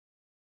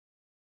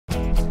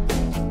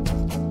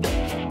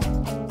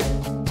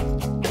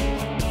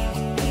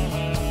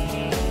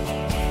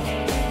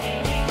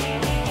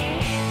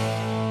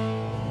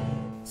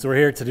So we're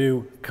here to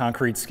do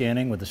concrete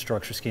scanning with the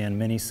StructureScan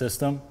Mini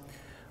system,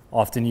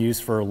 often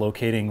used for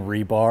locating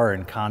rebar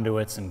and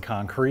conduits in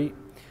concrete.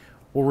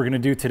 What we're going to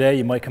do today,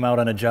 you might come out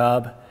on a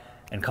job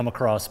and come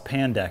across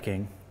pan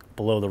decking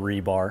below the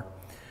rebar.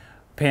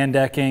 Pan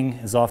decking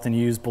is often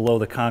used below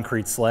the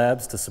concrete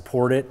slabs to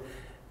support it.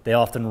 They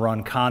often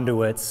run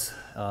conduits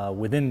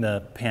within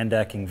the pan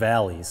decking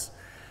valleys.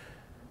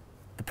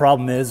 The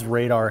problem is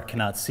radar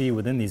cannot see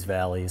within these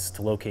valleys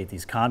to locate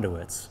these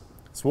conduits.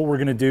 So what we're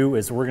going to do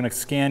is we're going to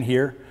scan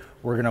here.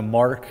 We're going to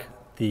mark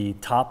the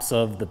tops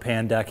of the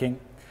pan decking.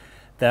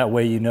 That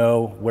way you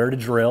know where to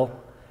drill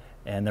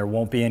and there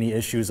won't be any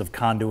issues of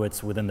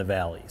conduits within the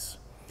valleys.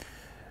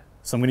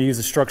 So I'm going to use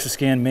the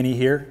StructureScan Mini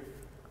here.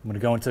 I'm going to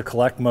go into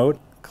collect mode,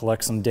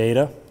 collect some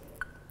data.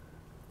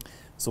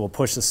 So we'll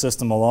push the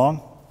system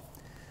along,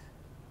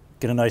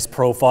 get a nice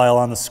profile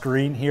on the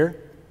screen here.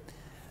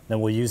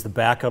 Then we'll use the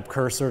backup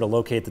cursor to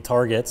locate the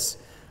targets.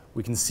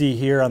 We can see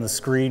here on the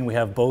screen we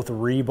have both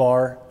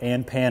rebar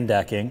and pan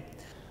decking.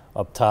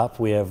 Up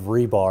top we have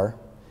rebar.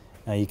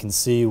 Now you can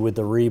see with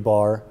the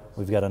rebar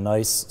we've got a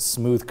nice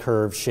smooth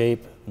curved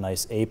shape,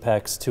 nice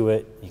apex to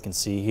it. You can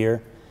see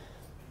here.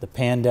 The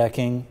pan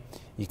decking,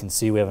 you can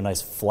see we have a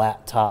nice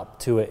flat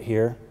top to it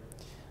here.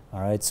 All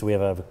right, so we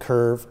have a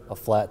curve, a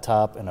flat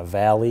top, and a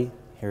valley.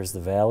 Here's the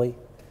valley.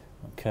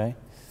 Okay.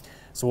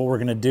 So what we're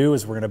going to do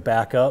is we're going to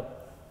back up.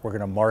 We're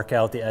going to mark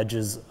out the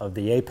edges of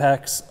the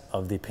apex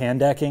of the pan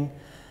decking.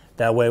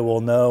 That way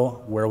we'll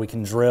know where we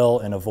can drill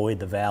and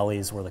avoid the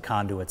valleys where the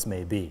conduits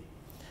may be.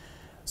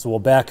 So we'll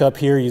back up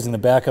here using the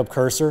backup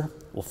cursor.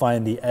 We'll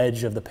find the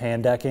edge of the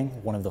pan decking,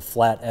 one of the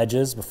flat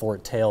edges before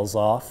it tails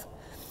off.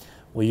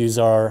 We'll use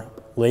our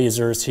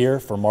lasers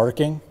here for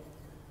marking.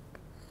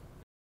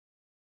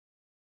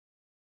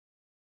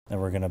 Then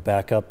we're going to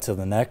back up to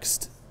the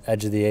next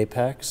edge of the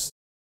apex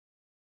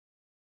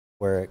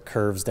where it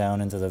curves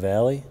down into the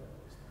valley.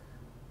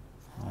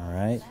 All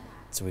right,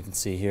 so we can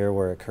see here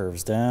where it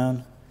curves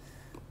down.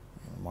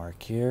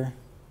 Mark here.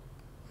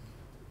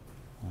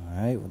 All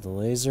right, with the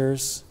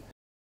lasers.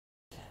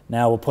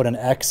 Now we'll put an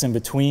X in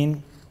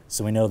between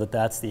so we know that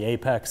that's the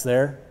apex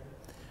there.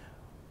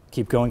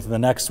 Keep going to the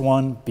next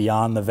one,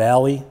 beyond the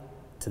valley,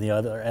 to the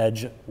other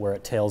edge where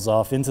it tails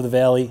off into the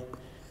valley.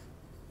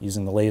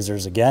 Using the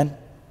lasers again,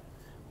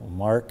 we'll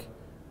mark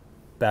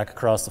back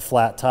across the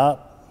flat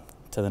top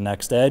to the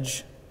next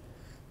edge.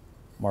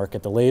 Mark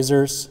at the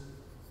lasers.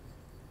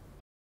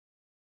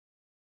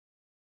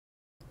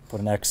 Put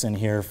an X in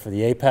here for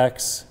the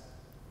apex.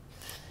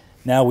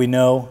 Now we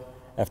know,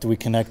 after we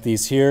connect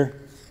these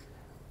here,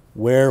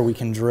 where we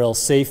can drill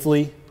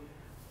safely,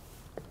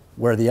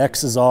 where the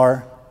X's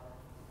are,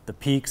 the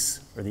peaks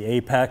or the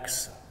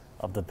apex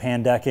of the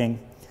pan decking,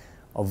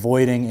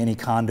 avoiding any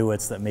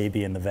conduits that may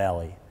be in the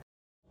valley.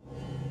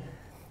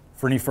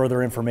 For any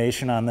further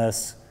information on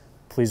this,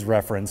 please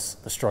reference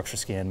the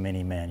StructureScan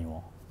Mini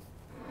manual.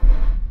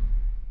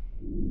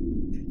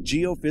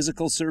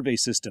 Geophysical Survey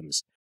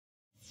Systems,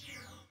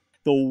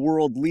 the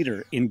world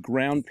leader in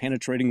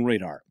ground-penetrating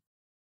radar.